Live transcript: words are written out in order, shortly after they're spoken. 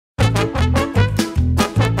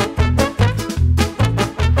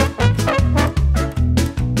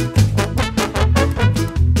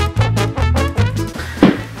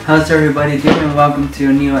How's everybody doing? Welcome to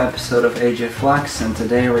a new episode of AJVlogs, and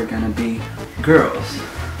today we're gonna be girls.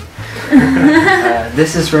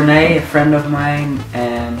 This is Rene, a friend of mine,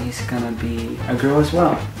 and he's gonna be a girl as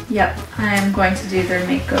well. Yep, I'm going to do their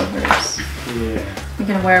makeovers. Yeah. We're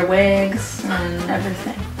gonna wear wigs and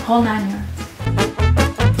everything. Whole 9 yards.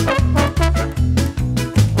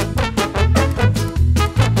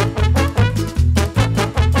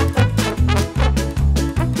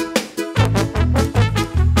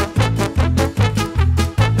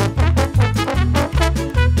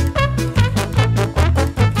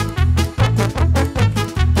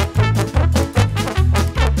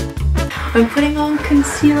 I'm putting on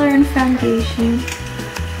concealer and foundation.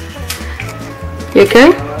 You okay?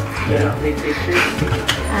 Yeah. I think it's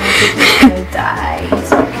gonna die.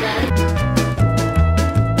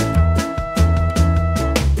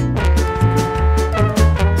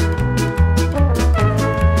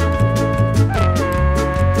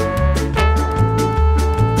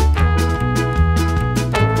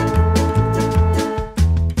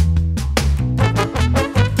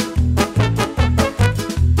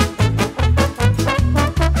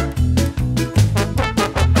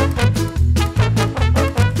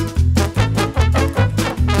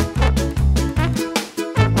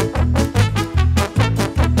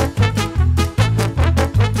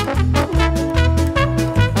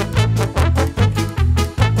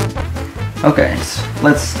 Okay, so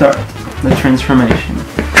let's start the transformation.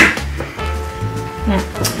 Yeah.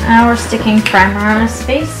 Now we're sticking primer on his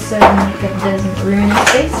face so makeup doesn't ruin his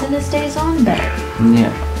face and it stays on better.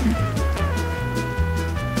 Yeah.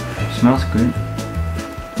 Smells good.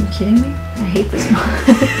 Are you kidding me? I hate the smell.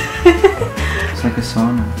 It's like a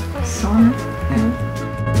sauna. Sauna? Yeah.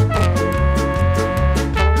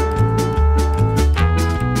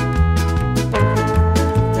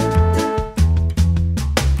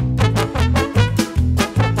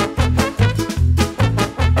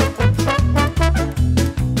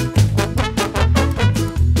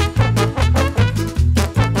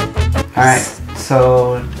 Alright,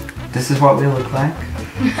 so this is what we look like.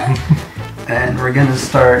 And we're gonna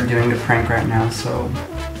start doing the prank right now, so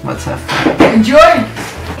let's have fun. Enjoy!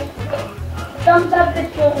 Thumbs up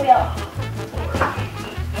if you're real.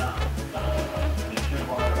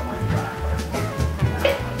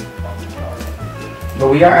 But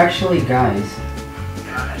we are actually guys.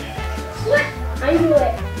 I knew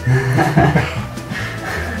it.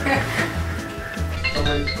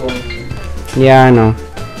 Yeah, I know.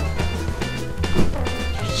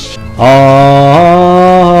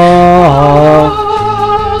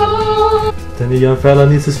 Then the young fella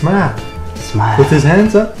needs to smile. Smile. Put his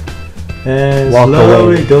hands up and Walk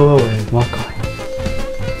slowly away. go away. Walk away.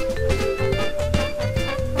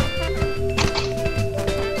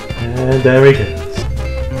 And there he goes.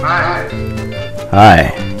 Hi.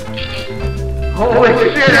 Holy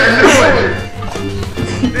shit, I knew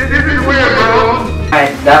it! This is weird, bro!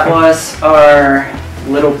 Alright, that was our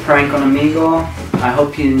little prank on Omegle. I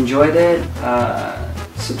hope you enjoyed it.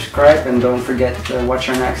 Subscribe and don't forget to watch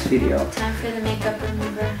our next video. Time for the makeup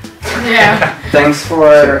remover. Yeah. Thanks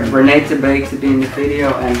for Rene to Bake to be in the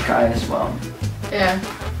video and Kai as well. Yeah.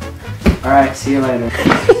 Alright, see you later.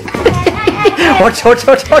 I